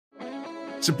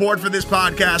Support for this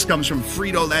podcast comes from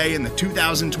Frito-Lay and the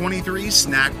 2023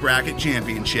 Snack Bracket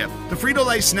Championship. The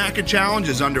Frito-Lay Snack Challenge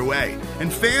is underway,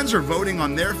 and fans are voting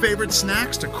on their favorite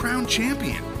snacks to crown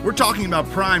champion. We're talking about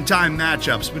prime-time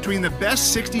matchups between the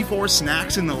best 64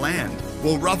 snacks in the land.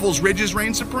 Will Ruffles Ridges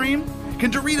reign supreme?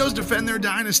 Can Doritos defend their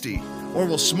dynasty? Or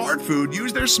will Smart Food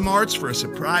use their smarts for a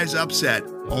surprise upset?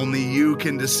 Only you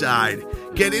can decide.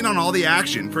 Get in on all the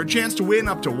action for a chance to win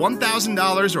up to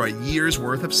 $1,000 or a year's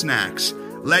worth of snacks.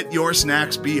 Let your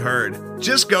snacks be heard.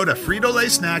 Just go to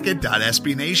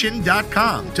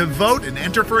fritolaysnacket.sbnation.com to vote and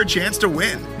enter for a chance to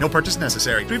win. No purchase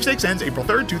necessary. Sweepstakes ends April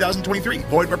 3rd, 2023.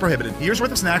 Void where prohibited. Year's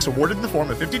worth of snacks awarded in the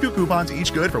form of 52 coupons,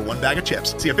 each good for one bag of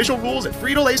chips. See official rules at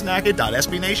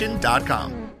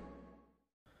fritolaysnacket.sbnation.com.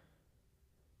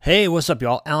 Hey, what's up,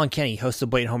 y'all? Allen Kenney, host of the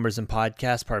Blatant Homerism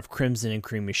podcast, part of Crimson and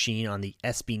Cream Machine on the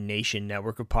SB Nation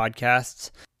network of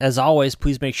podcasts. As always,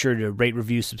 please make sure to rate,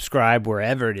 review, subscribe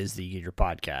wherever it is that you get your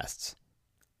podcasts.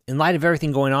 In light of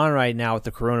everything going on right now with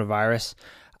the coronavirus,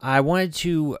 I wanted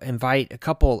to invite a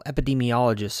couple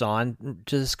epidemiologists on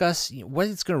to discuss what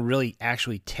it's going to really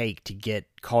actually take to get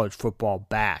college football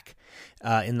back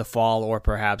in the fall or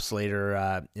perhaps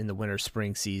later in the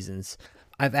winter-spring seasons.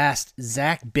 I've asked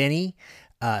Zach Binney,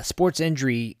 sports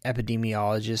injury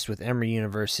epidemiologist with Emory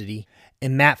University,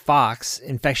 and Matt Fox,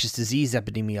 infectious disease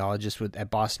epidemiologist at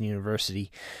Boston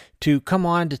University, to come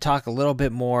on to talk a little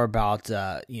bit more about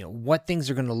what things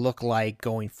are going to look like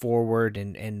going forward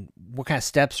and what kind of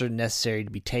steps are necessary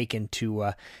to be taken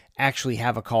to actually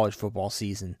have a college football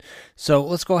season. So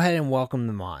let's go ahead and welcome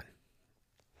them on.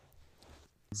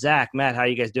 Zach, Matt, how are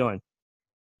you guys doing?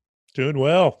 Doing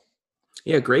well.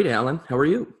 Yeah, great, Alan. How are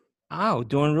you? Oh,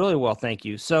 doing really well, thank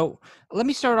you. So let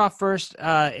me start off first.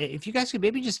 If you guys could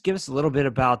maybe just give us a little bit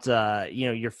about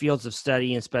your fields of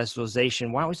study and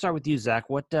specialization. Why don't we start with you, Zach?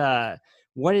 What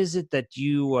is it that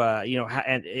you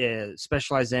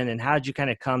specialize in, and how did you kind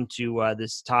of come to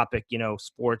this topic?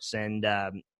 Sports and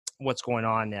what's going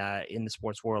on in the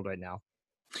sports world right now.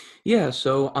 Yeah,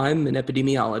 so I'm an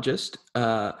epidemiologist.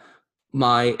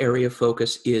 My area of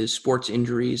focus is sports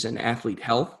injuries and athlete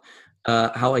health.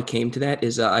 How I came to that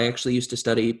is I actually used to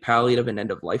study palliative and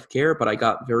end-of-life care, but I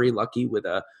got very lucky with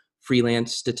a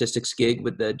freelance statistics gig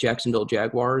with the Jacksonville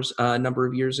Jaguars a number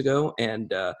of years ago,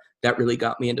 and that really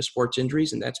got me into sports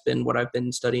injuries, and that's been what I've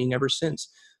been studying ever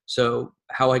since. So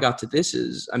how I got to this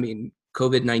is,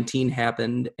 COVID-19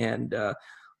 happened, and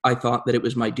I thought that it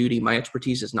was my duty. My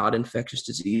expertise is not infectious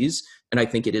disease, and I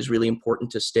think it is really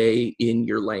important to stay in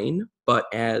your lane, but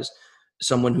as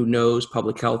someone who knows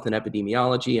public health and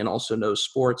epidemiology and also knows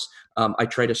sports, I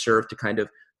try to serve to kind of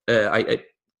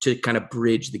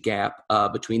bridge the gap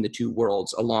between the two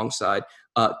worlds alongside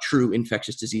true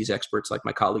infectious disease experts like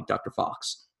my colleague, Dr.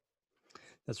 Fox.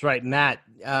 That's right. Matt,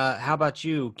 how about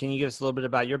you? Can you give us a little bit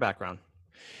about your background?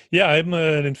 Yeah, I'm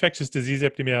an infectious disease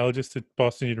epidemiologist at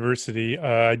Boston University.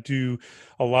 I do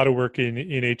a lot of work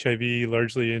in HIV,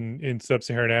 largely in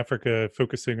sub-Saharan Africa,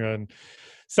 focusing on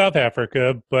South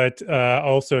Africa, but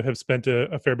also have spent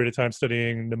a fair bit of time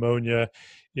studying pneumonia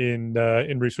in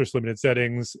resource-limited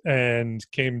settings, and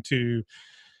came to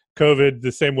COVID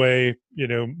the same way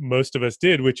most of us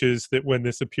did, which is that when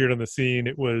this appeared on the scene,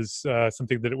 it was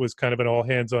something that it was kind of an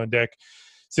all-hands-on-deck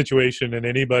situation, and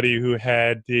anybody who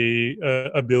had the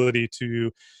ability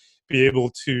to be able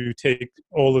to take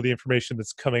all of the information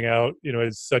that's coming out,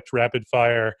 as such rapid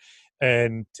fire,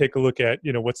 and take a look at,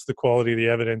 what's the quality of the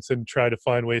evidence and try to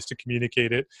find ways to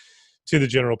communicate it to the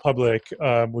general public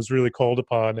was really called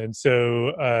upon. And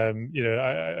so, I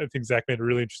think Zach made a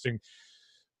really interesting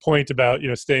point about,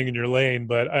 staying in your lane.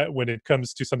 But when it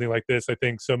comes to something like this, I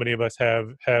think so many of us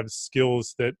have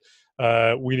skills that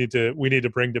we need to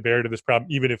bring to bear to this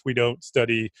problem, even if we don't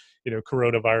study,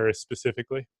 coronavirus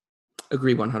specifically.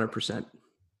 Agree 100%.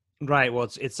 Right. Well,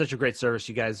 it's such a great service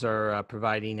you guys are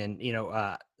providing, and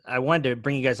I wanted to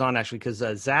bring you guys on actually because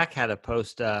Zach had a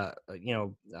post, on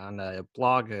a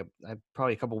blog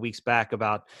probably a couple of weeks back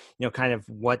about, kind of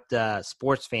what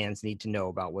sports fans need to know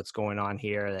about what's going on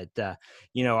here. That,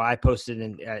 I posted,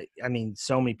 and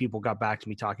so many people got back to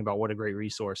me talking about what a great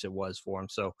resource it was for them.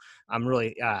 So I'm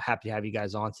really happy to have you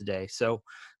guys on today. So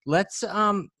let's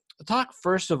talk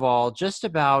first of all just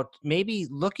about maybe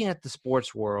looking at the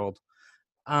sports world.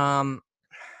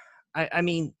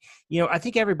 I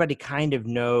think everybody kind of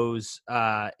knows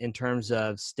in terms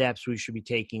of steps we should be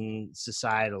taking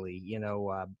societally,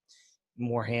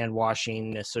 more hand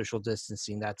washing, social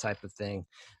distancing, that type of thing.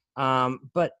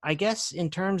 But I guess in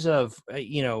terms of,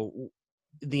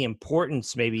 the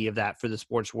importance maybe of that for the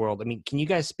sports world, can you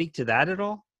guys speak to that at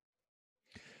all?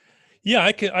 Yeah,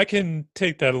 I can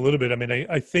take that a little bit. I mean,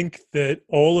 I think that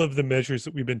all of the measures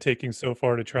that we've been taking so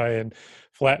far to try and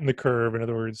flatten the curve, in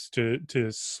other words,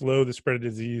 to slow the spread of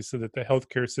disease so that the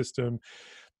healthcare system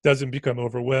doesn't become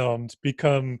overwhelmed,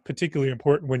 become particularly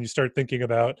important when you start thinking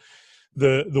about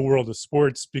the world of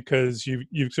sports, because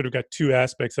you've sort of got two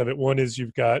aspects of it. One is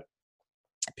you've got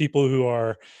people who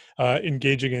are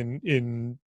engaging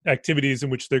in activities in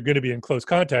which they're going to be in close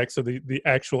contact, so the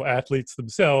actual athletes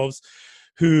themselves,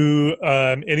 who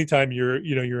anytime you're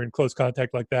in close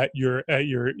contact like that,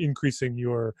 you're increasing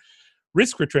your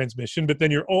risk for transmission. But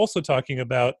then you're also talking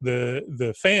about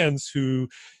the fans who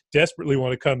desperately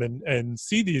want to come and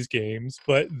see these games,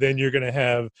 but then you're going to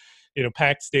have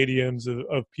packed stadiums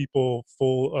of people,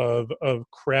 full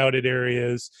of crowded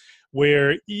areas,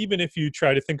 where even if you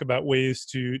try to think about ways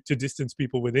to distance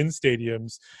people within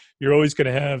stadiums, you're always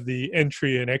going to have the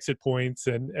entry and exit points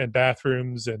and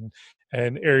bathrooms and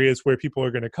areas where people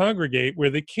are going to congregate, where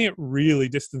they can't really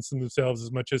distance themselves as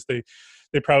much as they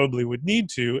probably would need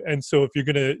to. And so if you're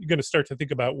going to start to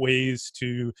think about ways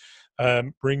to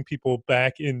bring people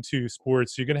back into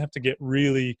sports, you're going to have to get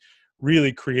really,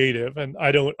 really creative. And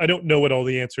I don't know what all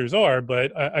the answers are,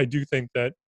 but I do think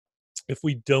that if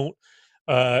we don't,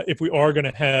 if we are going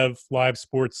to have live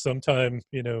sports sometime,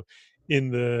 in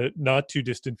the not too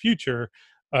distant future,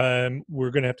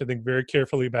 we're going to have to think very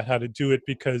carefully about how to do it,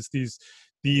 because these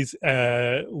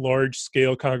large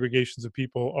scale congregations of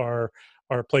people are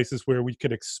places where we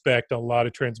could expect a lot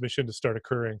of transmission to start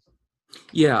occurring.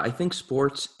 Yeah, I think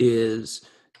sports is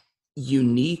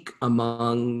unique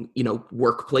among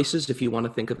workplaces, if you want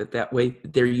to think of it that way.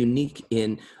 They're unique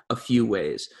in a few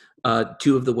ways.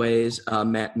 Two of the ways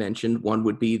Matt mentioned, one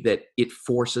would be that it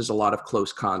forces a lot of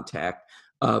close contact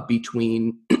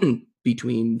between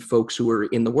between folks who are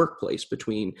in the workplace,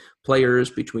 between players,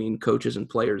 between coaches and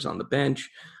players on the bench.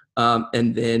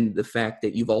 And then the fact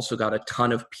that you've also got a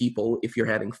ton of people, if you're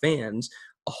having fans,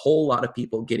 a whole lot of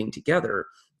people getting together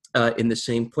in the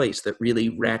same place, that really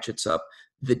ratchets up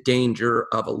the danger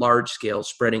of a large-scale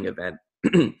spreading event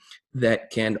that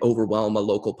can overwhelm a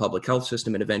local public health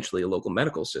system and eventually a local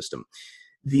medical system.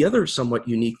 The other somewhat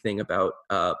unique thing about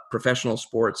professional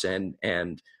sports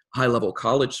and high-level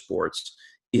college sports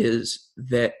is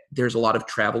that there's a lot of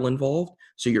travel involved.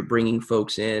 So you're bringing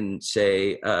folks in,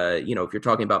 say, if you're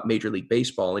talking about Major League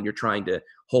Baseball and you're trying to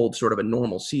hold sort of a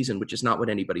normal season, which is not what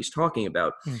anybody's talking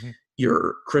about. Mm-hmm.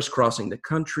 You're crisscrossing the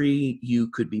country. You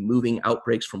could be moving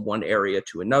outbreaks from one area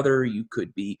to another. You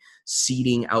could be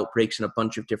seeding outbreaks in a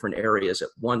bunch of different areas at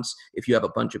once. If you have a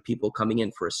bunch of people coming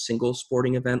in for a single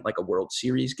sporting event, like a World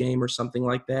Series game or something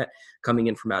like that, coming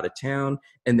in from out of town,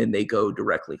 and then they go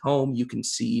directly home, you can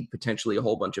seed potentially a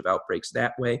whole bunch of outbreaks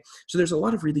that way. So there's a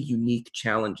lot of really unique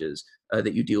challenges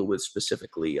that you deal with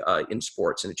specifically in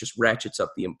sports, and it just ratchets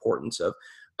up the importance of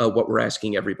what we're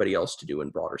asking everybody else to do in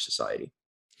broader society.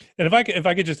 And if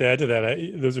I could just add to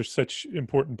that, those are such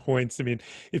important points. I mean,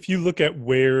 if you look at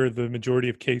where the majority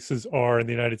of cases are in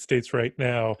the United States right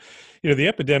now, the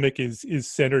epidemic is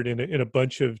centered in a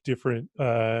bunch of different,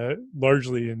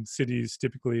 largely in cities,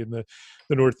 typically in the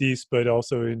Northeast, but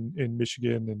also in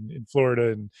Michigan and in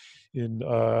Florida and in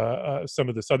some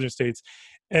of the southern states,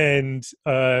 and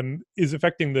is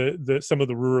affecting some of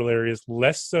the rural areas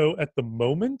less so at the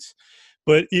moment.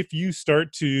 But if you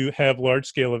start to have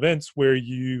large-scale events where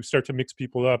you start to mix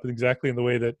people up exactly in the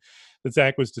way that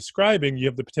Zach was describing, you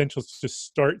have the potential to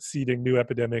start seeding new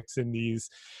epidemics in these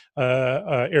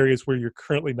areas where you're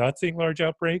currently not seeing large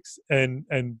outbreaks, and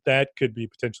that could be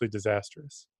potentially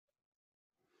disastrous.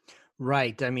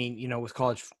 Right. I mean, with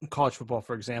college football,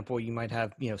 for example, you might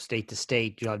have, state to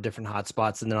state, you have different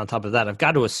hotspots. And then on top of that, I've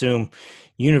got to assume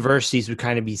universities would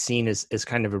kind of be seen as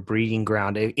kind of a breeding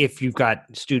ground if you've got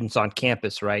students on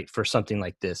campus, right, for something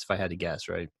like this, if I had to guess,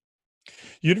 right?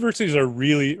 Universities are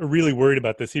really worried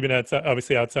about this, even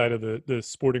obviously outside of the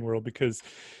sporting world, because,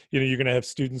 you're going to have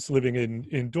students living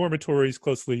in dormitories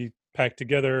closely packed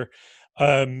together.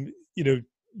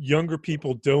 Younger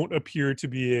people don't appear to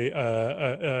be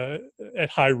at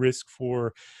high risk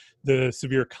for the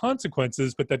severe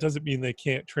consequences, but that doesn't mean they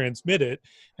can't transmit it.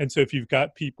 And so if you've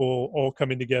got people all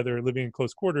coming together, living in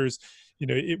close quarters,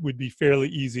 it would be fairly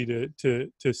easy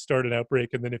to start an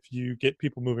outbreak. And then if you get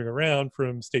people moving around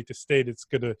from state to state, it's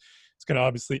gonna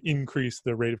obviously increase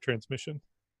the rate of transmission.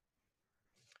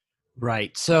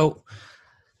 Right. So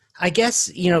I guess,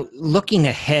 looking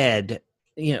ahead,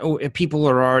 people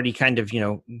are already kind of,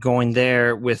 going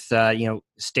there with,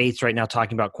 states right now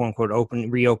talking about quote unquote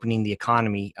reopening the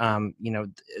economy.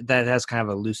 That has kind of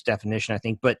a loose definition, I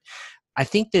think. But I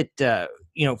think that,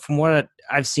 from what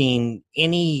I've seen,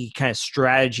 any kind of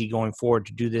strategy going forward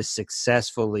to do this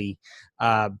successfully,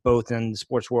 both in the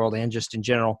sports world and just in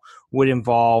general, would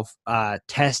involve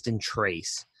test and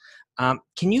trace.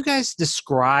 Can you guys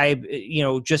describe,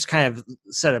 just kind of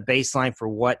set a baseline for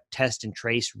what test and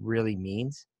trace really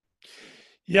means?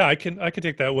 Yeah, I can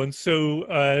take that one. So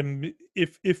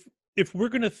if we're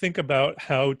going to think about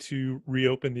how to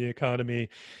reopen the economy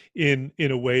in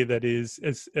a way that is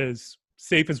as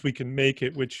safe as we can make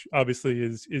it, which obviously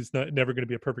is not never going to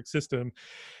be a perfect system,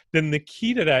 then the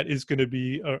key to that is going to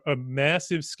be a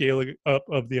massive scaling up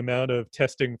of the amount of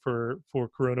testing for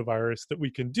coronavirus that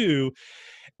we can do.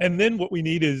 And then what we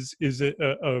need is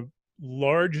a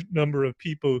large number of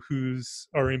people who's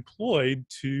are employed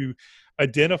to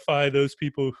identify those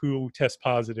people who test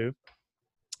positive,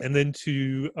 and then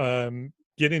to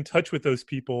get in touch with those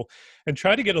people and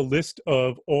try to get a list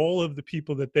of all of the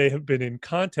people that they have been in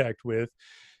contact with,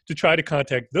 to try to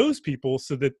contact those people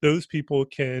so that those people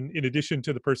can, in addition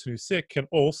to the person who's sick, can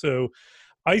also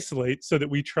isolate, so that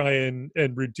we try and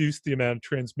reduce the amount of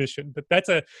transmission. But that's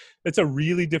a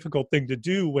really difficult thing to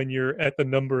do when you're at the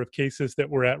number of cases that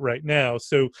we're at right now.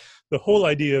 So the whole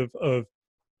idea of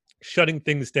shutting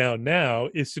things down now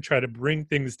is to try to bring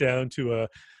things down to a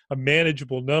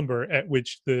manageable number at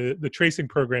which the tracing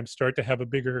programs start to have a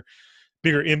bigger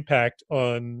impact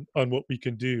on what we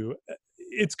can do.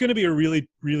 It's going to be a really,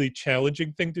 really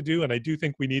challenging thing to do. And I do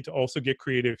think we need to also get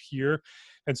creative here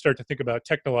and start to think about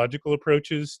technological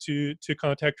approaches to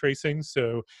contact tracing.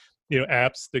 So,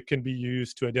 apps that can be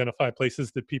used to identify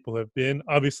places that people have been.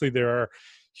 Obviously, there are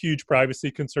huge privacy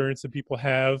concerns that people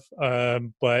have,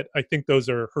 but I think those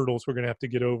are hurdles we're going to have to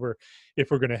get over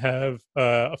if we're going to have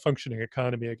a functioning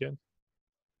economy again.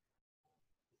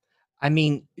 I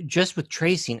mean, just with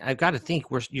tracing, I've got to think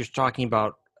you're talking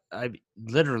about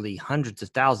literally hundreds of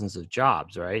thousands of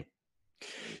jobs, right?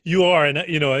 You are, and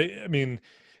I mean,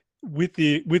 with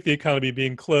the economy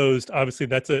being closed, obviously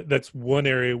that's one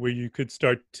area where you could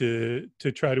start to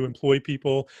try to employ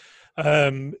people.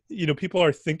 People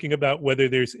are thinking about whether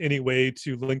there's any way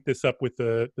to link this up with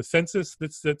the census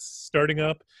that's starting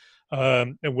up,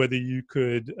 and whether you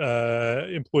could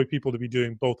employ people to be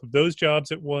doing both of those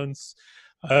jobs at once.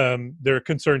 There are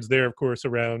concerns there, of course,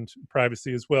 around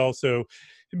privacy as well. So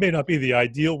it may not be the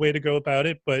ideal way to go about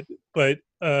it, but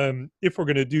if we're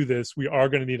going to do this, we are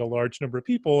going to need a large number of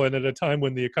people. And at a time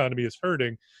when the economy is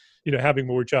hurting, having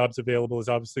more jobs available is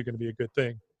obviously going to be a good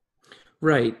thing.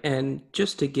 Right. And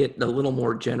just to get a little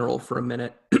more general for a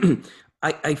minute,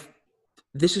 I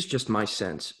this is just my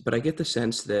sense, but I get the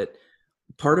sense that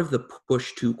part of the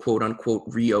push to quote unquote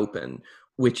reopen,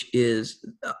 which is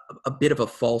a bit of a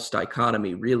false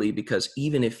dichotomy, really, because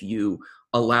even if you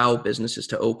allow businesses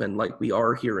to open like we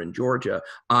are here in Georgia,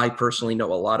 I personally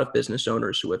know a lot of business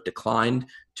owners who have declined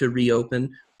to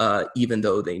reopen, even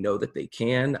though they know that they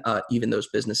can. Even those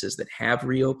businesses that have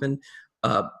reopened,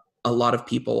 a lot of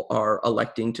people are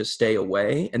electing to stay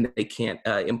away, and they can't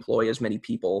employ as many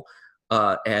people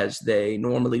as they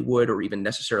normally would, or even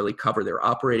necessarily cover their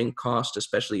operating costs,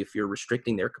 especially if you're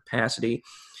restricting their capacity.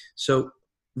 So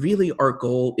really, our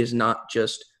goal is not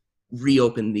just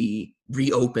reopen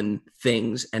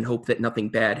things and hope that nothing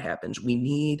bad happens. We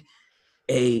need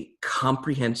a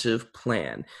comprehensive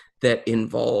plan that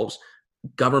involves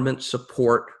government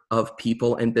support of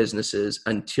people and businesses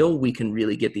until we can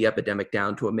really get the epidemic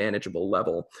down to a manageable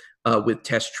level, with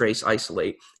test, trace,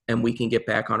 isolate, and we can get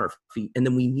back on our feet. And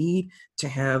then we need to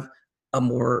have a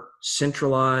more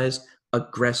centralized,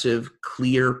 aggressive,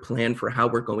 clear plan for how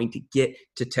we're going to get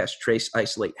to test, trace,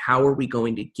 isolate. How are we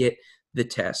going to get the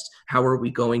tests? How are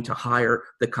we going to hire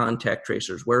the contact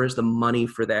tracers? Where is the money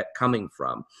for that coming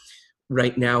from?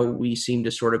 Right now, we seem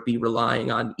to sort of be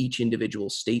relying on each individual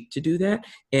state to do that.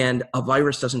 And a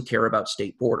virus doesn't care about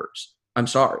state borders. I'm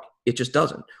sorry. It just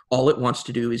doesn't. All it wants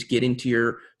to do is get into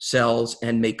your cells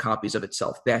and make copies of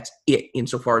itself. That's it,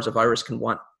 insofar as a virus can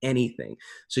want anything.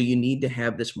 So you need to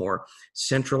have this more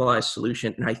centralized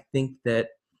solution. And I think that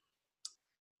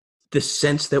the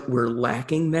sense that we're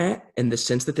lacking that, and the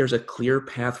sense that there's a clear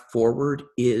path forward,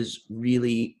 is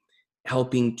really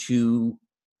helping to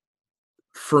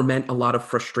ferment a lot of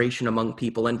frustration among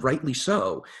people, and rightly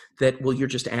so, that, well, you're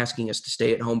just asking us to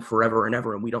stay at home forever and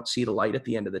ever, and we don't see the light at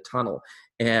the end of the tunnel.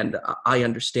 And I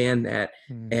understand that.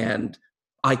 And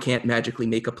I can't magically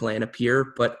make a plan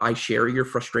appear, but I share your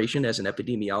frustration as an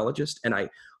epidemiologist, and I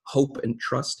hope and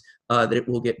trust that it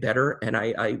will get better. And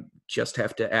I just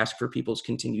have to ask for people's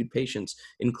continued patience,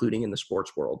 including in the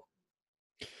sports world.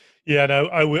 Yeah, and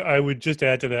I would just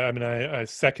add to that. I mean, I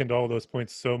second all those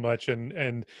points so much,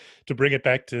 and to bring it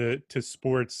back to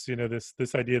sports,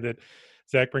 this idea that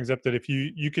Zach brings up, that if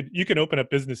you can open up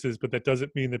businesses, but that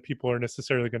doesn't mean that people are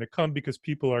necessarily going to come, because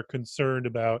people are concerned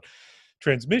about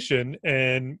transmission.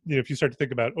 And if you start to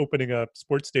think about opening up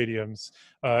sports stadiums,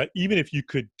 even if you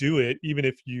could do it, even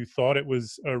if you thought it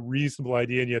was a reasonable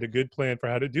idea and you had a good plan for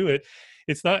how to do it,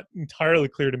 it's not entirely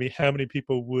clear to me how many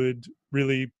people would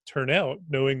really turn out,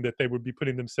 knowing that they would be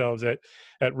putting themselves at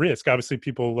risk. Obviously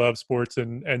people love sports,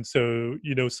 and so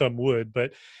some would,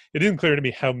 but it isn't clear to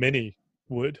me how many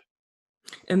would.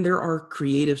 And there are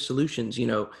creative solutions.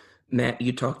 Matt,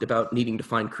 you talked about needing to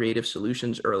find creative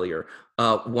solutions earlier.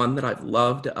 One that I've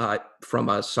loved from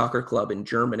a soccer club in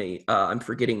Germany, I'm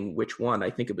forgetting which one. I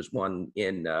think it was one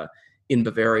in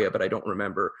Bavaria, but I don't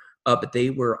remember. But they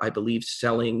were, I believe,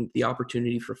 selling the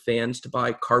opportunity for fans to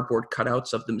buy cardboard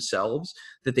cutouts of themselves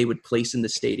that they would place in the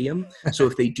stadium. So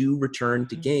if they do return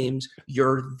to games,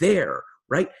 you're there,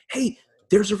 right? Hey,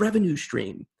 there's a revenue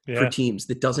stream for Yeah. teams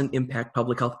that doesn't impact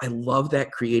public health. I love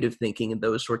that creative thinking and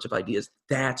those sorts of ideas.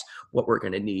 That's what we're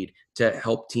going to need to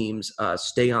help teams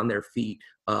stay on their feet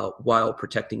while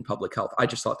protecting public health. I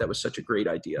just thought that was such a great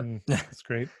idea. That's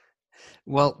great.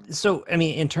 Well, so I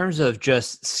mean, in terms of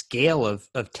just scale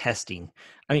of testing,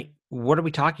 I mean, what are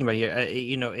we talking about here?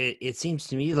 It seems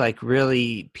to me like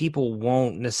really people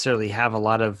won't necessarily have a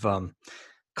lot of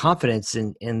confidence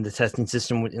in the testing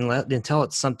system until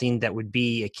it's something that would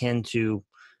be akin to,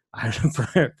 I don't know,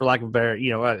 for lack of a better,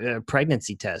 a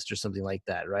pregnancy test or something like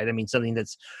that, right? I mean, something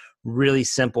that's really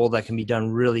simple that can be done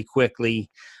really quickly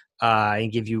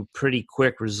and give you pretty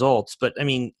quick results. But I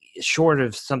mean, short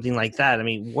of something like that, I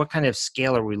mean, what kind of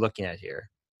scale are we looking at here?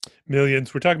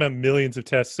 Millions. We're talking about millions of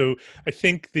tests. So I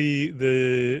think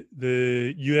the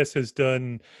U.S. has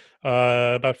done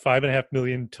about 5.5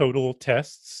 million total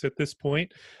tests at this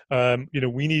point.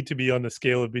 We need to be on the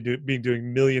scale of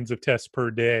doing millions of tests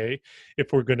per day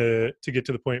if we're going to get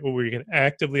to the point where we can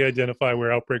actively identify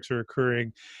where outbreaks are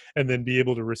occurring, and then be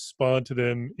able to respond to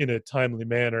them in a timely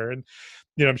manner. And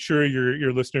I'm sure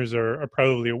your listeners are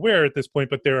probably aware at this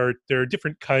point, but there are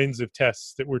different kinds of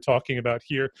tests that we're talking about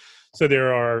here. So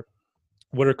there are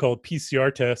what are called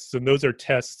PCR tests, and those are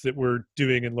tests that we're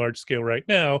doing in large scale right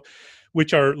now,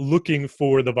 which are looking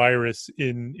for the virus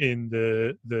in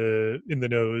the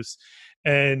nose,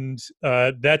 and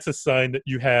that's a sign that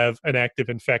you have an active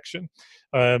infection.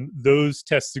 Those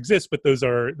tests exist, but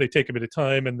they take a bit of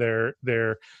time, and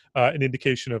they're an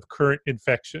indication of current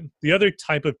infection. The other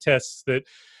type of tests that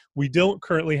we don't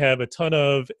currently have a ton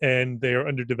of, and they are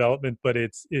under development, but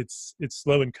it's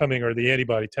slow in coming, are the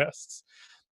antibody tests.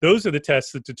 Those are the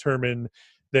tests that determine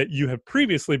that you have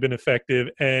previously been effective,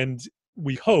 and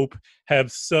we hope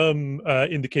have some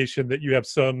indication that you have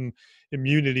some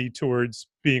immunity towards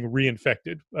being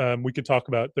reinfected. We could talk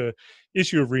about the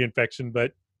issue of reinfection,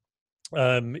 but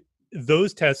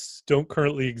those tests don't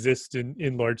currently exist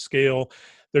in large scale.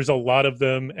 There's a lot of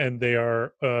them, and they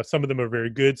are some of them are very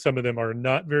good, some of them are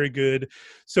not very good.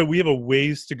 So we have a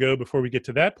ways to go before we get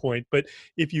to that point. But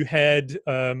if you had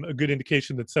a good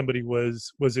indication that somebody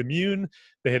was immune,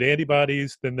 they had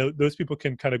antibodies, then those people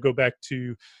can kind of go back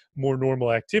to more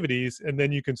normal activities, and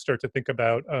then you can start to think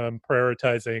about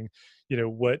prioritizing,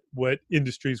 what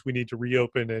industries we need to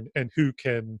reopen, and who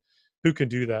can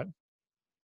do that.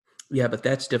 Yeah, but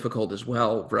that's difficult as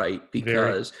well, right? Very.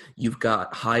 Because you've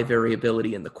got high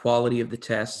variability in the quality of the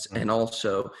tests, and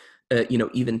also,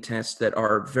 even tests that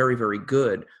are very, very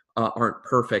good aren't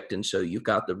perfect, and so you've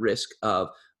got the risk of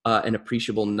an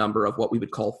appreciable number of what we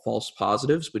would call false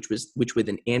positives, which with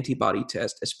an antibody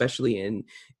test, especially in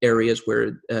areas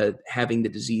where having the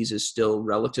disease is still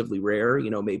relatively rare,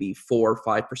 maybe 4 or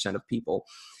 5% of people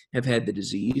have had the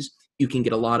disease. You can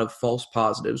get a lot of false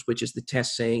positives, which is the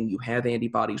test saying you have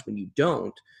antibodies when you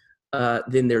don't.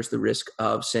 Then there's the risk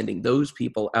of sending those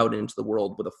people out into the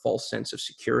world with a false sense of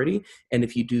security. And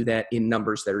if you do that in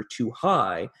numbers that are too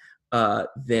high,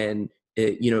 then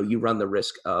you run the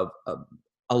risk of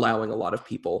allowing a lot of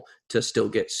people to still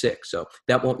get sick. So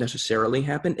that won't necessarily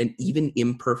happen. And even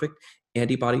imperfect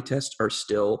antibody tests are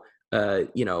still,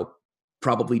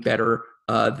 probably better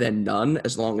than none,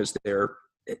 as long as they're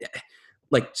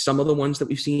like, some of the ones that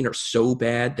we've seen are so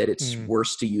bad that it's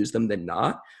worse to use them than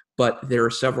not. But there are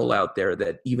several out there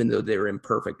that, even though they're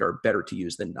imperfect, are better to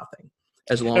use than nothing,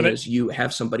 as long as you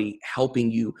have somebody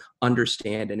helping you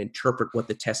understand and interpret what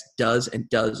the test does and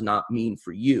does not mean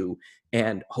for you,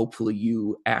 and hopefully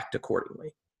you act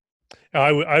accordingly.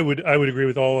 I would agree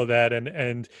with all of that,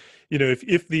 and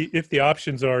if the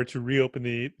options are to reopen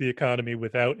the economy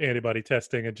without antibody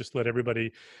testing and just let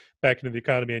everybody back into the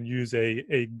economy and use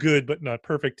a good but not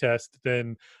perfect test,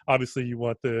 then obviously you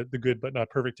want the good but not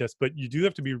perfect test. But you do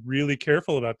have to be really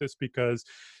careful about this, because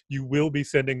you will be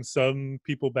sending some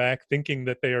people back thinking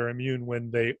that they are immune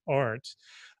when they aren't.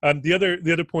 The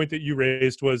other point that you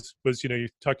raised was you're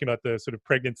talking about the sort of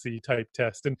pregnancy type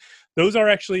test, and those are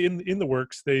actually in the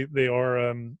works. They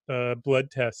are blood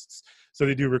tests, so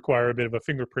they do require a bit of a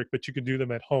finger prick, but you can do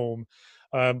them at home.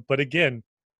 But again,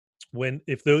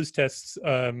 if those tests,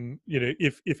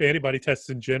 if antibody tests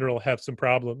in general have some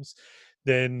problems,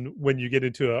 then when you get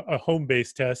into a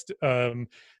home-based test, the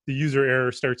user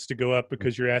error starts to go up,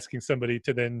 because you're asking somebody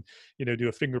to then, do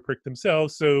a finger prick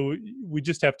themselves. So we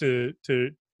just have to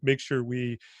make sure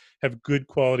we have good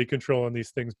quality control on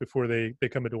these things before they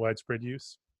come into widespread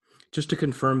use. Just to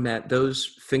confirm, Matt, those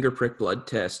finger prick blood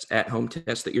tests, at-home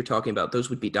tests that you're talking about, those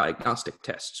would be diagnostic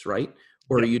tests, right?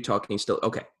 Or Yeah. are you talking still?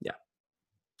 Okay, yeah.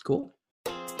 Cool.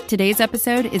 Today's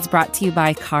episode is brought to you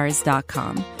by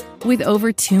Cars.com. With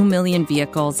over 2 million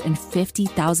vehicles and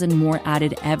 50,000 more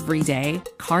added every day,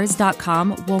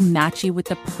 Cars.com will match you with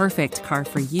the perfect car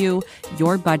for you,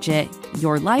 your budget,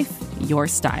 your life, your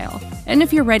style. And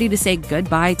if you're ready to say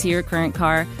goodbye to your current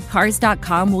car,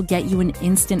 Cars.com will get you an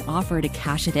instant offer to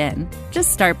cash it in.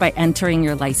 Just start by entering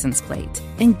your license plate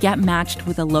and get matched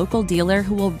with a local dealer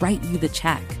who will write you the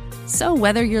check. So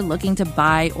whether you're looking to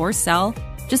buy or sell,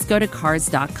 just go to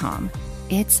Cars.com.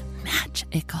 It's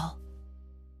magical.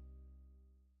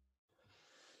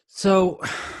 So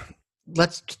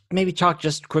let's maybe talk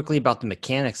just quickly about the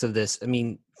mechanics of this. I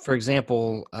mean, for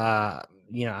example,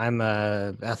 I'm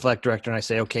a athletic director, and I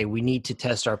say, okay, we need to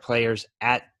test our players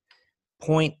at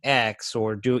point X,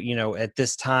 or at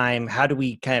this time. How do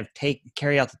we kind of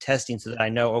carry out the testing so that I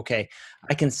know, okay,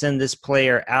 I can send this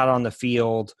player out on the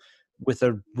field with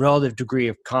a relative degree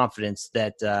of confidence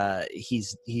that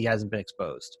he hasn't been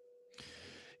exposed?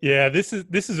 Yeah, this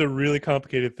is a really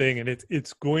complicated thing, and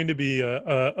it's going to be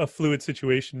a fluid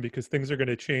situation, because things are going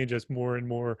to change as more and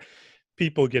more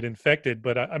people get infected.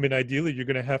 But I mean, ideally, you're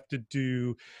going to have to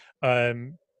do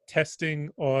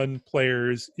testing on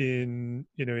players in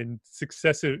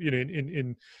successive,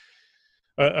 in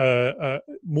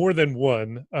more than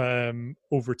one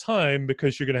over time,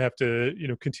 because you're going to have to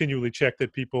continually check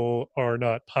that people are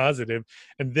not positive.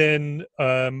 And then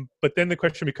but then the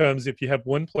question becomes, if you have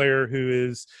one player who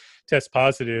is test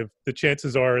positive, the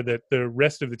chances are that the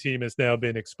rest of the team has now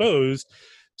been exposed.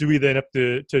 Do we then have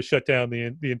to shut down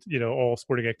the all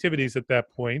sporting activities at that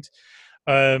point?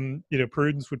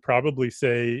 Prudence would probably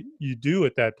say you do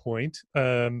at that point.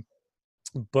 So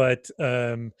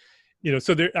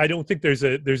I don't think there's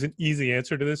an easy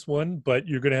answer to this one, but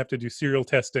you're going to have to do serial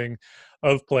testing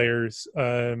of players,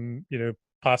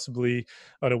 possibly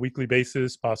on a weekly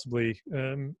basis, possibly,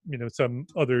 some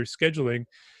other scheduling,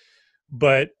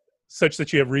 but such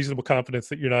that you have reasonable confidence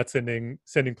that you're not sending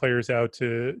players out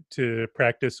to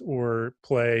practice or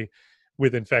play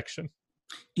with infection.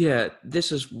 Yeah,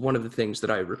 this is one of the things that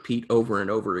I repeat over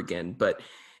and over again, but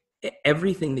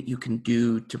everything that you can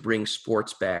do to bring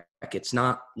sports back, it's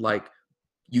not like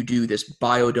you do this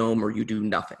biodome or you do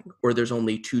nothing, or there's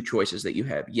only two choices that you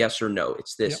have, yes or no.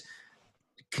 It's this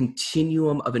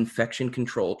continuum of infection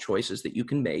control choices that you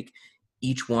can make,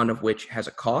 each one of which has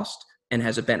a cost and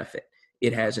has a benefit.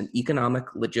 It has an economic,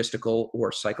 logistical,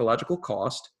 or psychological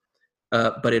cost,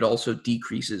 but it also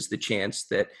decreases the chance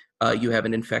that you have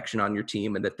an infection on your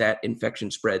team, and that infection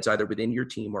spreads either within your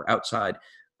team or outside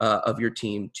of your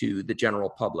team to the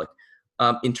general public.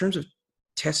 In terms of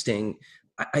testing,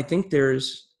 I think there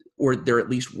at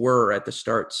least were at the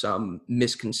start some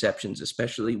misconceptions,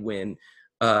 especially when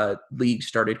leagues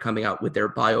started coming out with their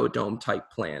biodome type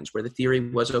plans, where the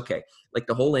theory was, okay, like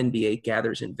the whole NBA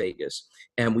gathers in Vegas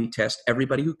and we test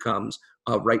everybody who comes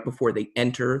right before they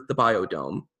enter the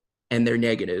biodome, and they're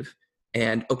negative,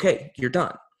 and okay, you're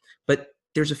done. But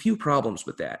there's a few problems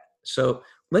with that. So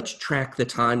let's track the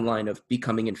timeline of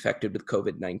becoming infected with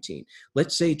COVID-19.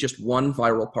 Let's say just one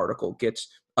viral particle gets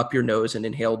up your nose and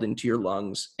inhaled into your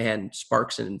lungs and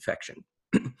sparks an infection.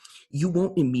 You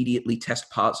won't immediately test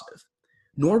positive,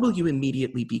 nor will you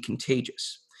immediately be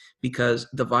contagious, because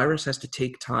the virus has to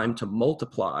take time to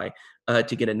multiply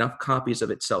to get enough copies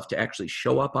of itself to actually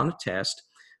show up on a test,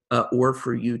 or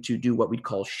for you to do what we'd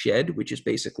call shed, which is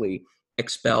basically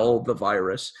expel the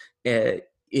virus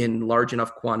in large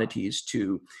enough quantities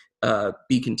to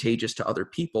be contagious to other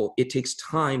people. It takes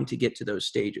time to get to those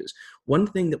stages. One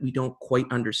thing that we don't quite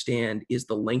understand is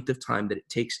the length of time that it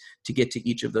takes to get to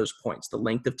each of those points, the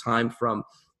length of time from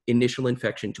initial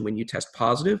infection to when you test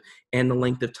positive, and the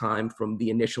length of time from the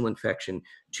initial infection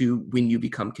to when you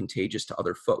become contagious to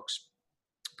other folks.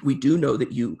 We do know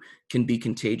that you can be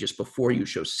contagious before you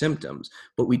show symptoms,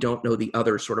 but we don't know the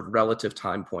other sort of relative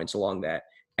time points along that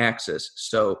axis.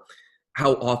 So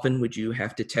how often would you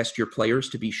have to test your players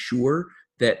to be sure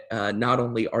that not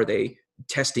only are they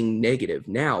testing negative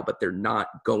now, but they're not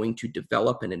going to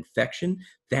develop an infection?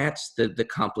 That's the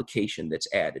complication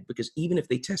that's added, because even if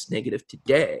they test negative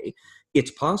today,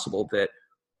 it's possible that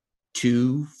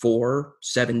 2, 4,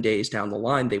 7 days down the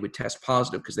line, they would test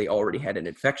positive because they already had an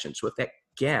infection. So if that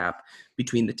gap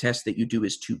between the tests that you do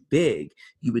is too big,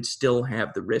 you would still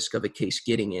have the risk of a case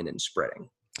getting in and spreading.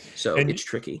 So it's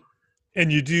tricky. And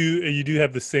you do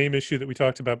have the same issue that we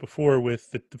talked about before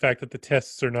with the fact that the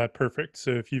tests are not perfect.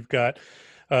 So if you've got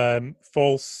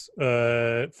false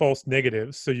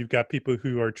negatives, so you've got people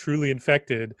who are truly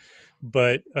infected,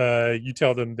 but you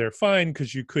tell them they're fine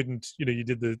because you couldn't, you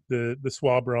did the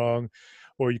swab wrong,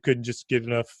 or you couldn't just get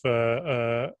enough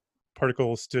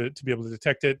particles to be able to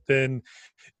detect it, then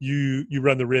you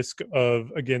run the risk of,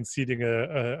 again, seeding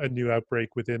a new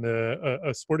outbreak within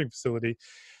a sporting facility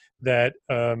that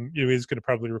is going to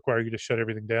probably require you to shut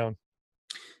everything down.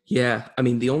 Yeah, I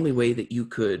mean, the only way that you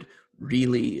could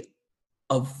really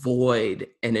avoid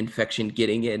an infection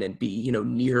getting in and be,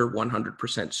 near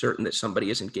 100% certain that somebody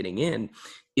isn't getting in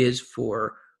is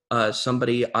for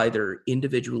somebody either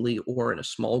individually or in a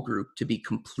small group to be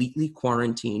completely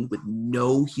quarantined with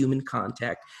no human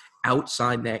contact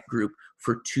outside that group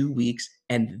for 2 weeks,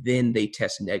 and then they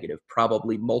test negative,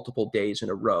 probably multiple days in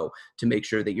a row, to make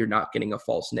sure that you're not getting a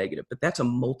false negative. But that's a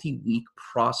multi-week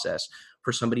process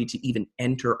for somebody to even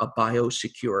enter a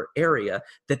biosecure area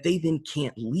that they then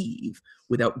can't leave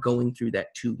without going through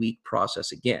that 2-week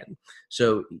process again.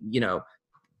 So,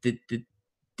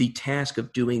 the task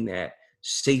of doing that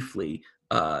safely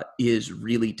is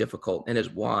really difficult, and is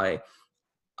why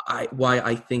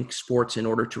I think sports, in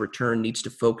order to return, needs to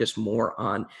focus more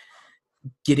on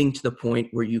getting to the point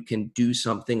where you can do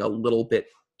something a little bit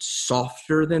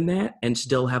softer than that and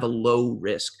still have a low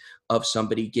risk of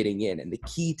somebody getting in. And the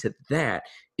key to that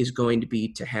is going to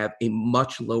be to have a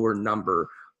much lower number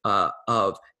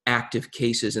of active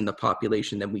cases in the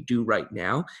population than we do right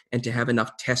now, and to have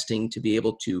enough testing to be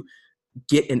able to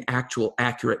get an actual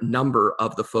accurate number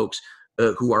of the folks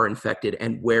who are infected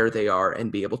and where they are,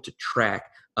 and be able to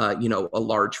track a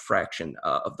large fraction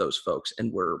of those folks.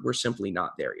 And we're simply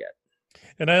not there yet.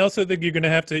 And I also think you're going to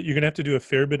have to do a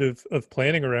fair bit of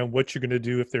planning around what you're going to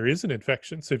do if there is an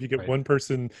infection. So if you get one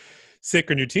person sick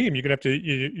on your team, you're going to have to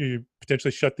you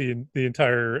potentially shut the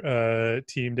entire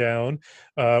team down.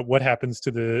 What happens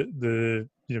to the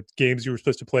games you were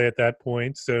supposed to play at that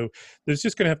point? So there's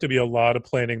just going to have to be a lot of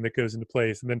planning that goes into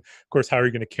place. And then, of course, how are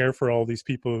you going to care for all these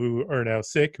people who are now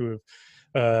sick, who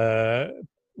have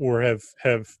or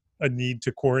have a need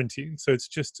to quarantine? So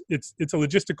it's a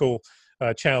logistical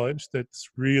challenge that's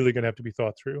really going to have to be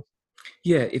thought through.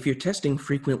 Yeah, if you're testing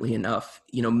frequently enough,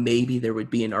 maybe there would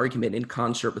be an argument in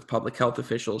concert with public health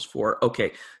officials for,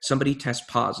 okay, somebody tests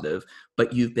positive,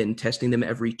 but you've been testing them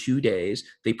every 2 days.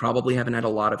 They probably haven't had a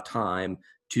lot of time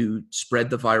to spread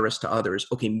the virus to others.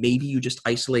 Okay, maybe you just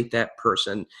isolate that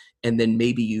person, and then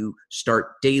maybe you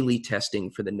start daily testing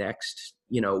for the next,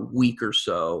 week or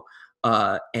so.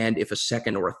 And if a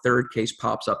second or a third case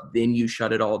pops up, then you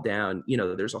shut it all down.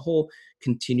 There's a whole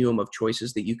continuum of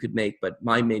choices that you could make. But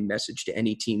my main message to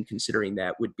any team considering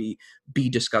that would be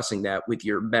discussing that with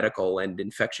your medical and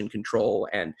infection control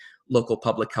and local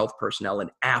public health personnel, and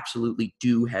absolutely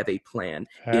do have a plan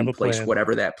in place,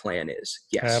 whatever that plan is.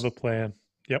 Yes. Have a plan.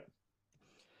 Yep.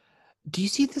 Do you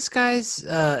see this, guys?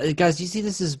 Do you see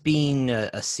this as being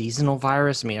a seasonal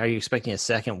virus? I mean, are you expecting a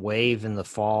second wave in the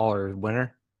fall or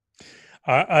winter?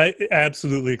 I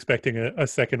absolutely expecting a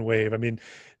second wave. I mean,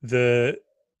 the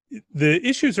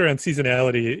issues around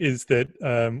seasonality is that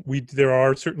there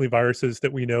are certainly viruses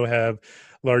that we know have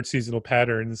large seasonal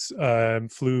patterns,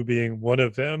 flu being one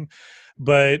of them.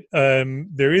 But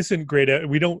there isn't great.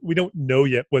 We don't know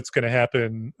yet what's going to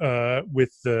happen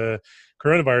with the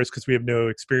coronavirus because we have no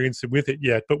experience with it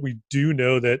yet. But we do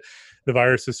know that the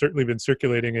virus has certainly been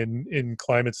circulating in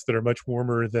climates that are much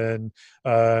warmer than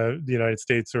the United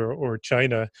States or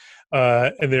China,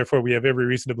 and therefore we have every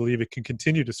reason to believe it can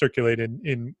continue to circulate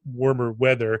in warmer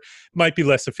weather. Might be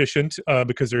less efficient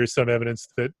because there is some evidence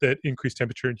that increased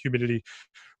temperature and humidity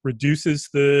reduces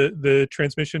the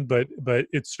transmission, but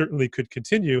it certainly could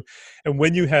continue. And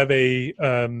when you have a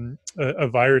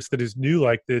virus that is new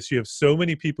like this, you have so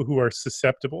many people who are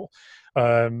susceptible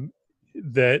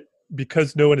that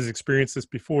because no one has experienced this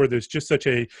before, there's just such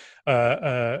a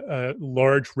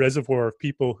large reservoir of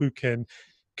people who can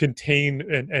contain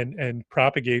and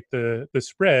propagate the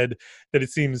spread, that it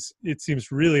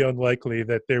seems really unlikely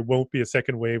that there won't be a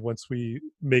second wave once we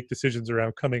make decisions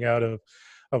around coming out of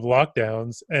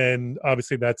lockdowns. And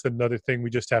obviously that's another thing we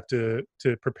just have to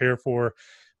prepare for,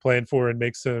 plan for, and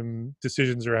make some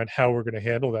decisions around how we're going to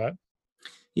handle that.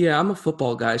 Yeah, I'm a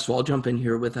football guy, so I'll jump in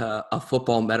here with a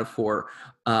football metaphor,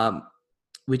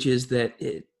 which is that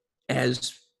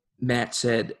as Matt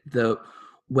said, the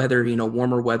weather,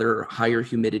 warmer weather, higher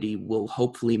humidity will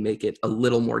hopefully make it a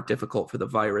little more difficult for the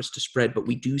virus to spread, but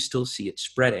we do still see it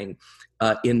spreading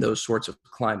in those sorts of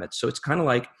climates. So it's kind of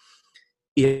like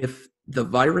if the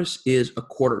virus is a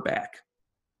quarterback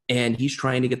and he's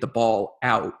trying to get the ball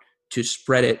out to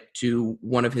spread it to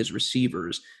one of his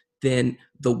receivers, then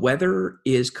the weather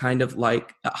is kind of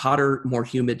like hotter, more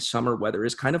humid summer weather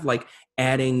is kind of like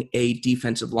adding a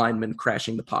defensive lineman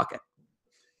crashing the pocket.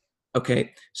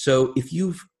 Okay, so if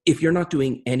you're not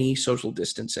doing any social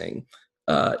distancing,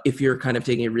 if you're kind of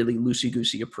taking a really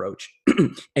loosey-goosey approach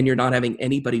and you're not having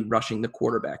anybody rushing the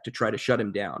quarterback to try to shut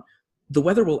him down, the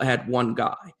weather will add one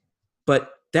guy,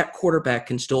 but that quarterback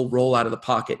can still roll out of the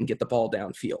pocket and get the ball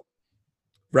downfield,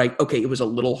 right? Okay, it was a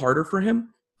little harder for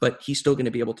him, but he's still going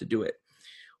to be able to do it.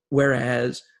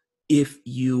 Whereas if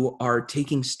you are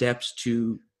taking steps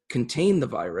to contain the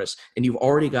virus and you've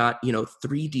already got,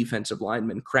 3 defensive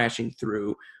linemen crashing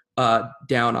through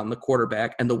down on the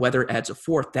quarterback, and the weather adds a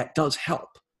fourth, that does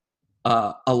help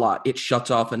a lot. It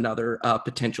shuts off another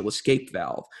potential escape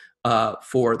valve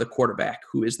for the quarterback,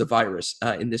 who is the virus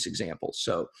in this example.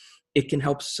 So it can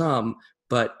help some,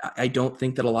 but I don't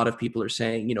think that a lot of people are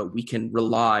saying, we can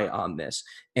rely on this.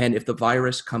 And if the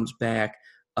virus comes back,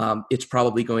 it's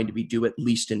probably going to be due at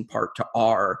least in part to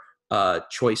our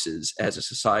choices as a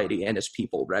society and as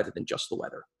people, rather than just the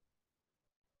weather.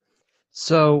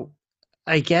 So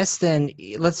I guess then,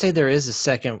 let's say there is a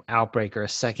second outbreak or a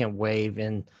second wave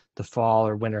in the fall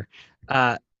or winter.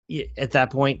 At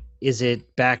that point, is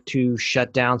it back to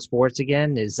shut down sports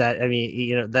again? Is that,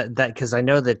 that because I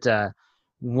know that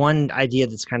one idea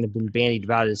that's kind of been bandied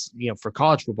about is, for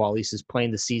college football, at least, is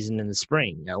playing the season in the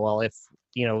spring. Well, if,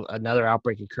 another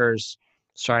outbreak occurs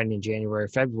starting in January or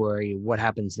February, what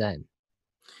happens then?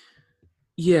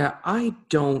 Yeah, I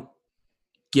don't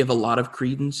give a lot of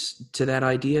credence to that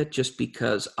idea, just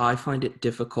because I find it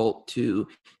difficult to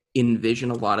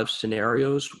envision a lot of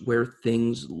scenarios where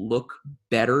things look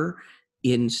better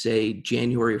in, say,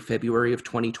 January or February of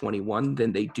 2021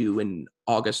 than they do in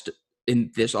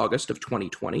this August of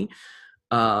 2020.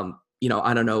 I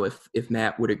don't know if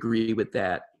Matt would agree with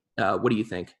that. What do you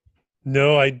think?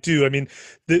 No, I do. I mean,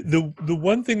 the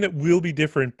one thing that will be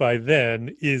different by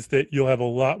then is that you'll have a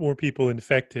lot more people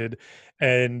infected,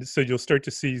 and so you'll start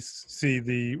to see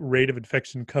the rate of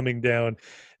infection coming down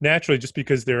naturally, just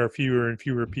because there are fewer and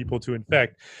fewer people to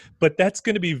infect. But that's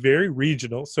going to be very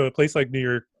regional. So a place like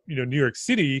New York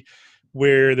City,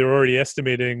 where they're already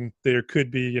estimating there could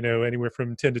be, anywhere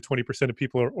from 10 to 20% of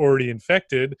people are already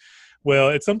infected.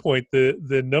 Well, at some point,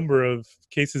 the number of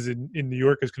cases in New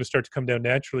York is going to start to come down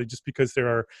naturally, just because there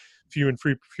are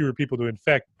fewer people to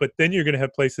infect. But then you're going to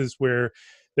have places where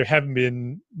there haven't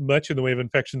been much in the way of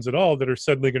infections at all that are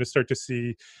suddenly going to start to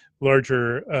see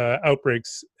larger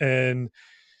outbreaks. And,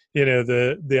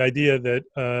 the idea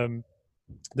that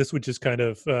this would just kind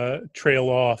of trail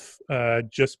off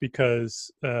just because,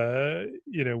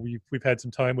 we've had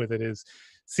some time with it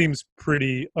seems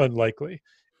pretty unlikely.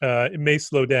 It may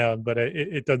slow down, but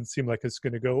it doesn't seem like it's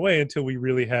going to go away until we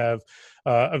really have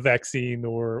a vaccine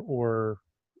or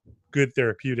good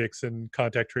therapeutics and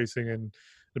contact tracing and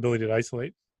ability to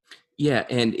isolate. Yeah,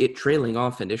 and it trailing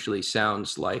off initially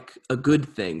sounds like a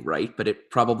good thing, right? But it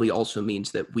probably also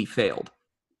means that we failed.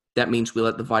 That means we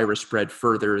let the virus spread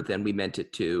further than we meant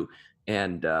it to,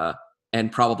 and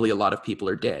probably a lot of people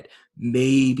are dead.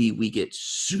 Maybe we get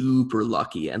super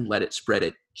lucky and let it spread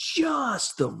at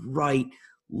just the right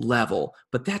level,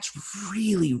 but that's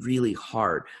really, really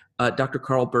hard. Dr.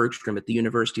 Carl Bergstrom at the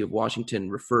University of Washington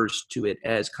refers to it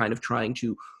as kind of trying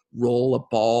to roll a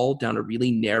ball down a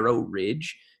really narrow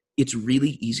ridge. It's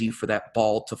really easy for that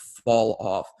ball to fall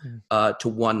off to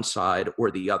one side or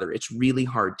the other. It's really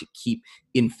hard to keep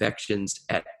infections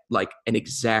at like an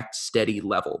exact steady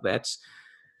level. That's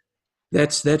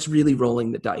really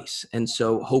rolling the dice. And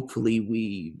so hopefully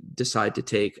we decide to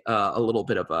take a little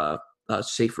bit of a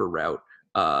safer route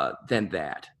than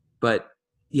that. But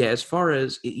yeah, as far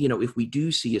as, if we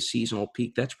do see a seasonal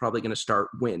peak, that's probably going to start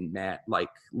when, Matt? Like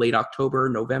late October,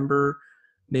 November,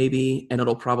 maybe, and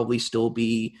it'll probably still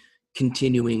be,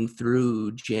 continuing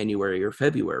through January or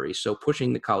February. So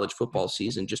pushing the college football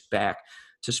season just back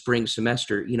to spring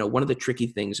semester. One of the tricky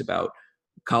things about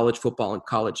college football and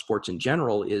college sports in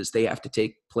general is they have to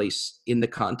take place in the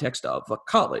context of a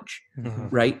college,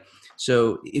 right?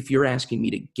 So if you're asking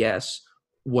me to guess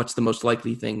what's the most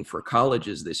likely thing for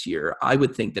colleges this year, I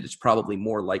would think that it's probably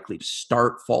more likely to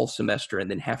start fall semester and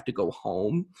then have to go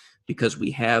home because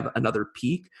we have another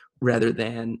peak, rather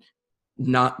than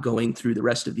not going through the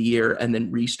rest of the year and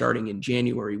then restarting in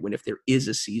January, when if there is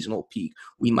a seasonal peak,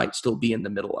 we might still be in the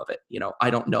middle of it.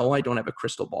 I don't know. I don't have a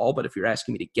crystal ball, but if you're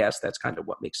asking me to guess, that's kind of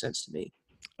what makes sense to me.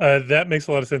 That makes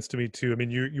a lot of sense to me too. I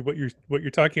mean, what you're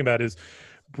talking about is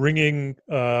bringing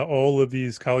all of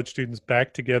these college students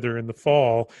back together in the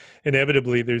fall.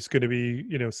 Inevitably, there's going to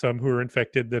be some who are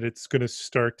infected, that it's going to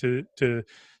start to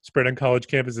spread on college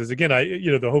campuses. Again,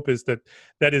 the hope is that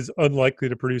is unlikely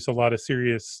to produce a lot of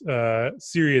serious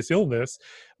illness,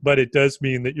 but it does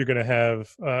mean that you're going to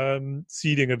have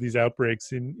seeding of these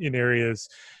outbreaks in areas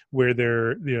where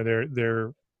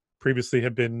there previously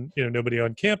have been nobody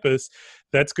on campus.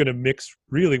 That's going to mix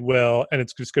really well, and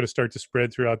it's just going to start to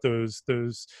spread throughout those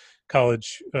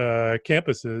college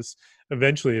campuses.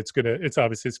 Eventually, it's going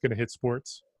to hit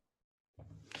sports.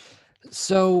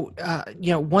 So,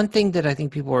 one thing that I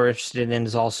think people are interested in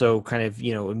is also kind of,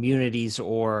 immunities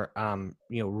or,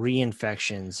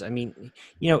 reinfections. I mean,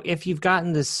 if you've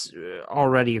gotten this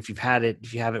already, if you have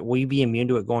it, will you be immune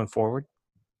to it going forward?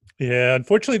 Yeah,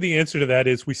 unfortunately, the answer to that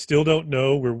is we still don't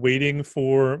know. We're waiting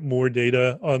for more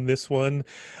data on this one.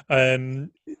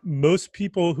 Most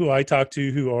people who I talk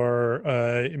to who are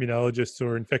immunologists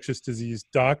or infectious disease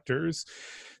doctors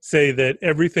say that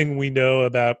everything we know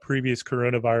about previous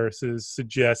coronaviruses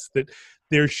suggests that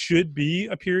there should be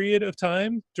a period of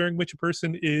time during which a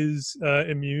person is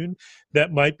immune.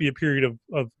 That might be a period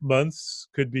of months,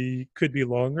 could be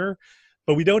longer.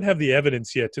 But we don't have the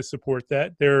evidence yet to support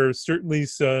that. There are certainly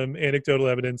some anecdotal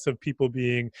evidence of people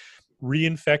being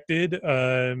reinfected,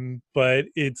 but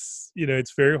it's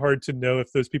very hard to know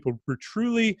if those people were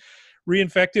truly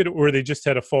reinfected or they just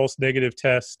had a false negative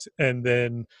test and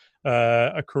then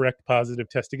a correct positive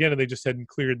test again, and they just hadn't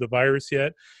cleared the virus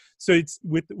yet. So it's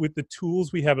with the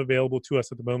tools we have available to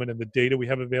us at the moment and the data we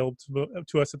have available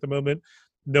to us at the moment,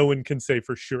 no one can say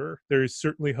for sure. There is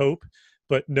certainly hope,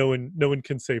 but no one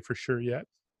can say for sure yet.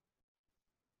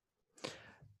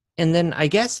 And then I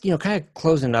guess, kind of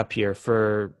closing up here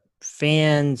for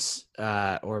fans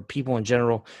or people in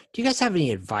general, do you guys have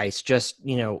any advice just,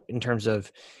 in terms of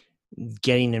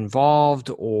getting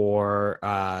involved or,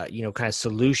 kind of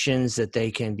solutions that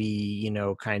they can be,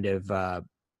 kind of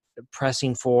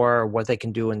pressing for, what they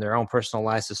can do in their own personal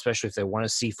lives, especially if they want to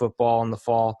see football in the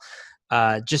fall?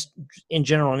 Just in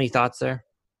general, any thoughts there?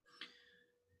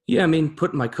 Yeah, I mean,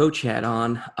 putting my coach hat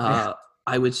on,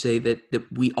 I would say that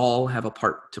we all have a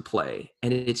part to play.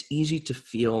 And it's easy to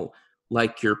feel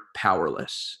like you're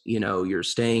powerless. You're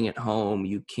staying at home.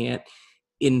 You can't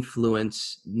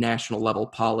influence national level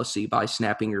policy by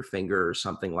snapping your finger or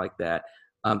something like that.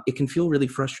 It can feel really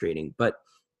frustrating. But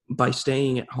by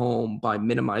staying at home, by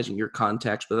minimizing your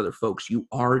contacts with other folks, you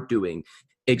are doing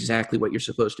exactly what you're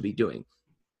supposed to be doing.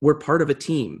 We're part of a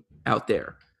team out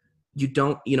there. You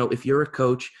don't, if you're a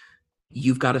coach,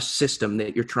 you've got a system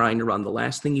that you're trying to run. The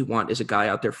last thing you want is a guy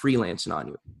out there freelancing on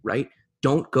you, right?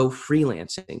 Don't go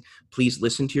freelancing. Please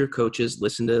listen to your coaches,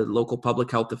 listen to local public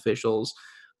health officials,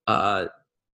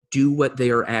 do what they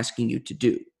are asking you to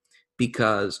do,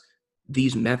 because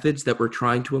these methods that we're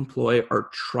trying to employ are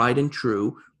tried and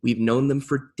true. We've known them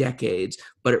for decades,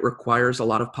 but it requires a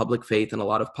lot of public faith and a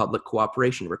lot of public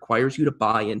cooperation. It requires you to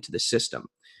buy into the system.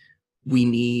 We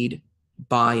need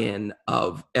buy-in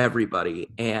of everybody.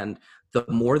 And the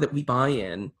more that we buy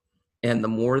in and the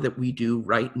more that we do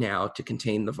right now to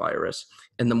contain the virus,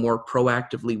 and the more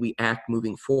proactively we act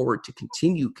moving forward to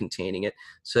continue containing it,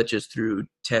 such as through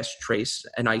test, trace,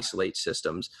 and isolate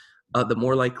systems, the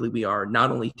more likely we are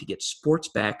not only to get sports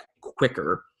back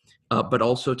quicker, but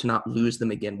also to not lose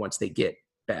them again once they get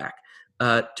back.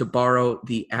 To borrow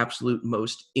the absolute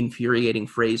most infuriating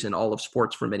phrase in all of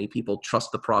sports for many people,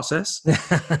 trust the process.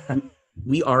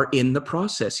 We are in the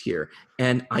process here.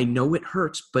 And I know it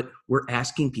hurts, but we're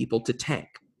asking people to tank.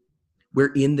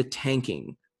 We're in the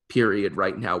tanking period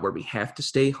right now where we have to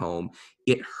stay home.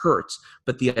 It hurts,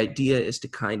 but the idea is to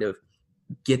kind of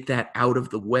get that out of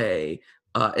the way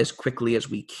as quickly as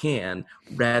we can,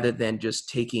 rather than just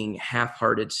taking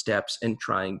half-hearted steps and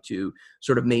trying to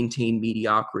sort of maintain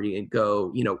mediocrity and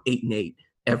go, 8-8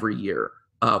 every year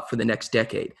for the next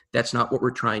decade. That's not what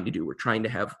we're trying to do. We're trying to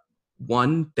have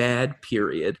one bad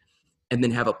period and then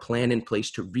have a plan in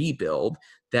place to rebuild.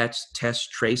 That's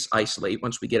test, trace, isolate.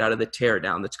 Once we get out of the tear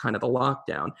down, that's kind of the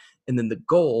lockdown. And then the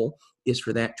goal is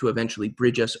for that to eventually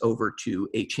bridge us over to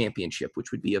a championship,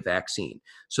 which would be a vaccine.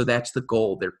 So that's the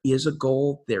goal. There is a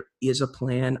goal. There is a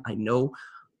plan. I know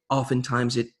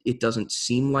oftentimes it doesn't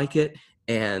seem like it.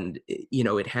 And,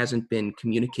 it hasn't been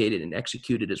communicated and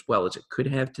executed as well as it could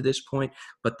have to this point,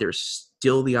 but there's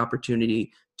still the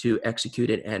opportunity to execute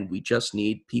it. And we just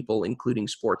need people, including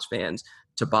sports fans,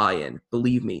 to buy in.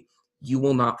 Believe me, you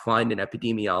will not find an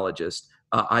epidemiologist,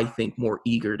 I think, more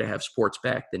eager to have sports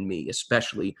back than me,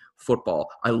 especially football.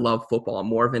 I love football. I'm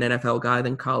more of an NFL guy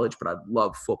than college, but I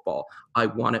love football. I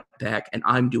want it back, and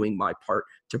I'm doing my part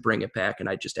to bring it back. And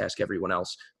I just ask everyone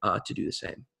else to do the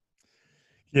same.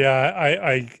 Yeah,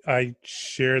 I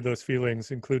share those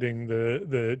feelings, including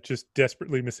the just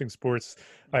desperately missing sports.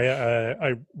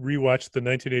 I rewatched the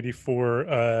 1984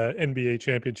 NBA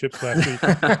championships last week.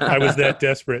 I was that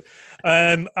desperate.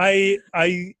 I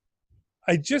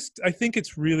think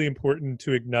it's really important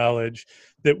to acknowledge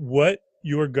that what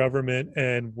your government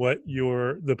and what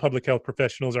the public health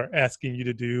professionals are asking you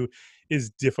to do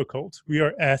is difficult. We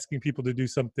are asking people to do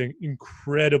something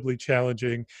incredibly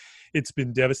challenging. It's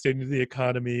been devastating to the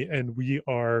economy, and we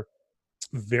are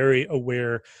very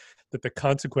aware that the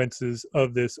consequences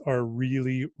of this are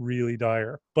really, really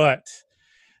dire. But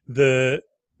the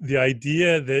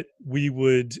idea that we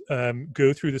would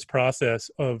go through this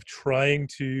process of trying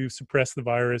to suppress the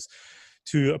virus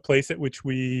to a place at which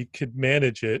we could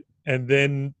manage it, and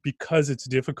then because it's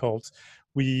difficult,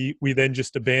 we then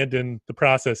just abandon the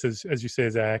process, as you say,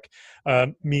 Zach,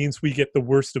 means we get the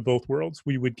worst of both worlds.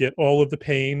 We would get all of the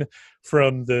pain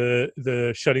from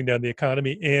the shutting down the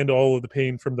economy and all of the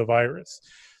pain from the virus.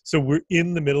 So we're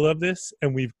in the middle of this,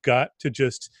 and we've got to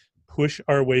just push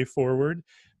our way forward,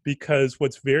 because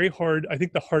what's very hard, I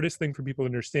think the hardest thing for people to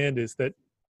understand is that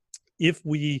if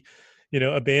we,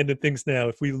 abandon things now,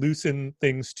 if we loosen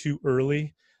things too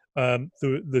early,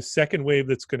 the second wave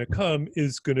that's going to come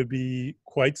is going to be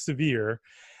quite severe,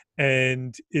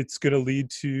 and it's going to lead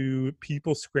to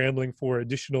people scrambling for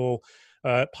additional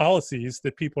policies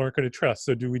that people aren't going to trust.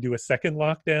 So do we do a second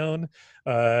lockdown?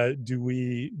 Do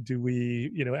we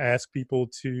ask people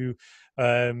to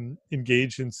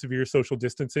engage in severe social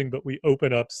distancing, but we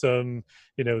open up some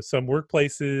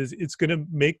workplaces? It's going to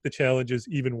make the challenges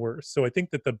even worse. So I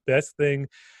think that the best thing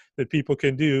that people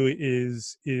can do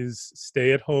is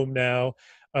stay at home now,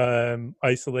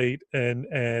 isolate,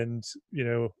 and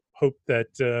hope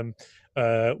that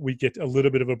we get a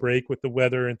little bit of a break with the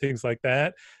weather and things like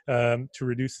that to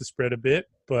reduce the spread a bit.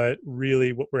 But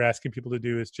really what we're asking people to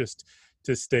do is just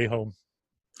to stay home.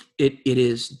 It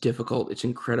is difficult. It's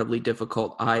incredibly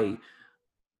difficult. I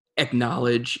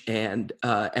acknowledge and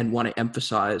want to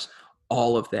emphasize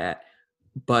all of that,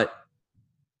 but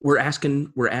we're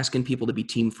asking people to be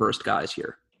team first guys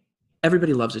here.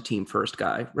 Everybody loves a team first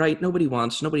guy, right? Nobody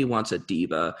wants a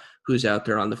diva who's out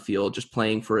there on the field just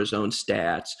playing for his own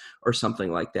stats or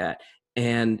something like that.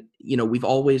 And, we've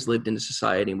always lived in a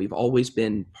society and we've always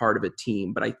been part of a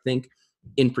team. But I think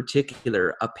in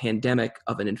particular, a pandemic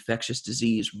of an infectious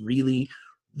disease really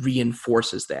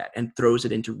reinforces that and throws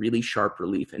it into really sharp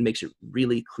relief and makes it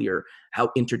really clear how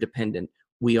interdependent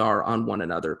we are on one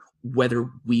another, whether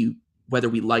we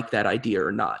like that idea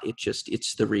or not.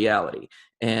 It's the reality.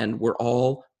 And we're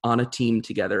all on a team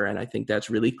together. And I think that's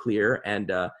really clear.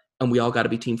 And we all got to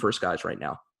be team first guys right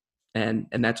now. And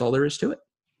that's all there is to it.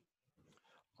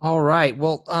 All right.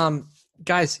 Well,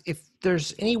 guys, if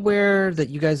there's anywhere that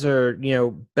you guys are,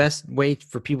 best way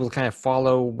for people to kind of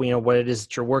follow, what it is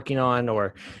that you're working on,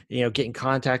 or, get in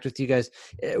contact with you guys,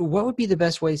 what would be the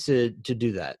best ways to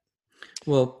do that?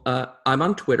 Well, I'm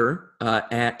on Twitter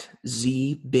at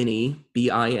zbinney,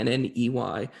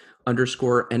 BINNEY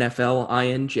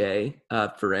 _NFLINJ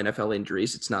for NFL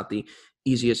injuries. It's not the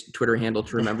easiest Twitter handle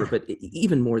to remember, but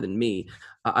even more than me,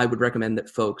 I would recommend that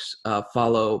folks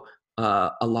follow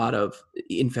a lot of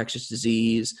infectious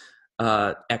disease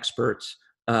experts.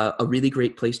 A really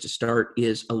great place to start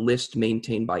is a list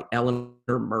maintained by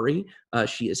Emory.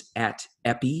 She is at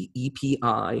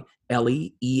EPI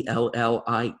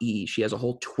LEELLIE. She has a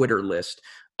whole Twitter list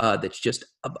that's just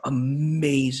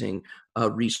amazing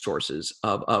resources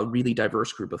of a really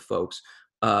diverse group of folks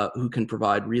who can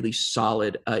provide really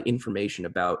solid information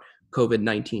about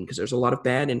COVID-19, because there's a lot of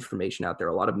bad information out there,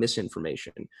 a lot of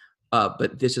misinformation.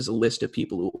 But this is a list of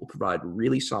people who will provide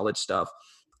really solid stuff.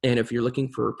 And if you're looking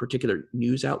for particular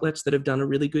news outlets that have done a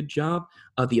really good job,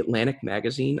 the Atlantic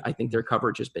magazine, I think their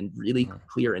coverage has been really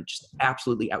clear and just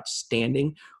absolutely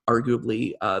outstanding,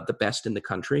 arguably the best in the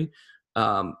country.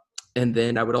 And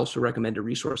then I would also recommend a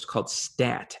resource called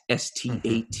STAT,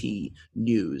 STAT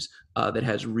News, that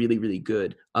has really, really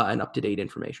good and up-to-date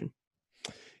information.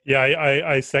 Yeah,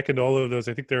 I second all of those.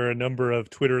 I think there are a number of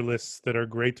Twitter lists that are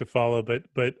great to follow,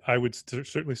 but I would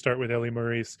certainly start with Ellie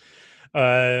Murray's.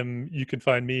 You can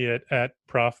find me at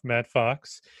Prof. Matt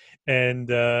Fox. And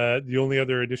the only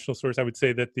other additional source, I would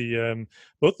say that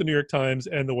both the New York Times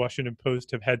and the Washington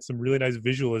Post have had some really nice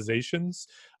visualizations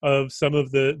of some of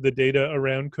the data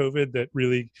around COVID that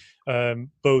really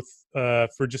both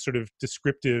for just sort of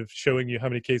descriptive, showing you how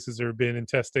many cases there have been in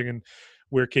testing and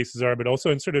where cases are, but also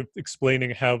in sort of explaining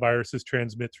how viruses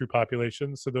transmit through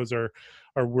populations. So those are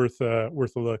worth a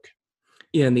look.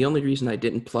 Yeah, and the only reason I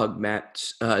didn't plug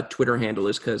Matt's Twitter handle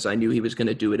is because I knew he was going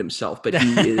to do it himself, but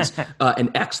he is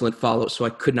an excellent follow, so I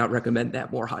could not recommend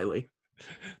that more highly.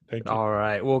 Thank you. All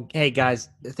right. Well, hey, guys,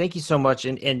 thank you so much.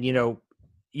 And you know,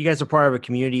 you guys are part of a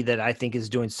community that I think is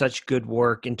doing such good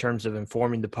work in terms of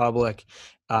informing the public,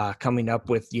 coming up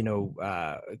with,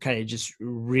 kind of just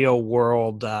real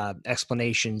world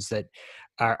explanations that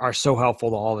are so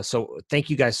helpful to all of us. So thank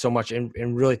you guys so much. And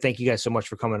really thank you guys so much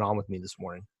for coming on with me this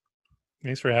morning.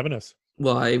 Thanks for having us.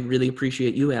 Well, I really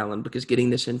appreciate you, Alan, because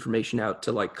getting this information out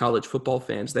to like college football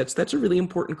fans, that's a really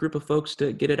important group of folks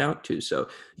to get it out to. So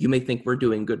you may think we're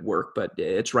doing good work, but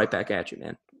it's right back at you,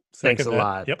 man. Thanks a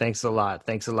lot. Yep. Thanks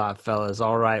a lot, fellas.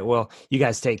 All right. Well, you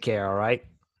guys take care. All right.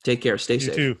 Take care. Stay safe.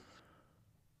 You too.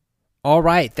 All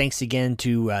right. Thanks again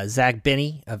to Zach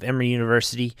Binney of Emory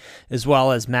University, as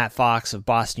well as Matt Fox of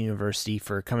Boston University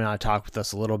for coming on to talk with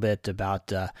us a little bit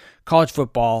about college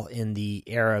football in the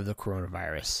era of the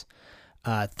coronavirus.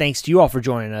 Thanks to you all for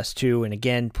joining us too. And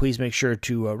again, please make sure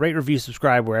to rate, review,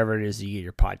 subscribe wherever it is that you get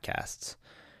your podcasts.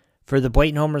 For the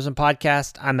Blatant Homerism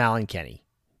podcast, I'm Allen Kenney.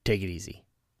 Take it easy.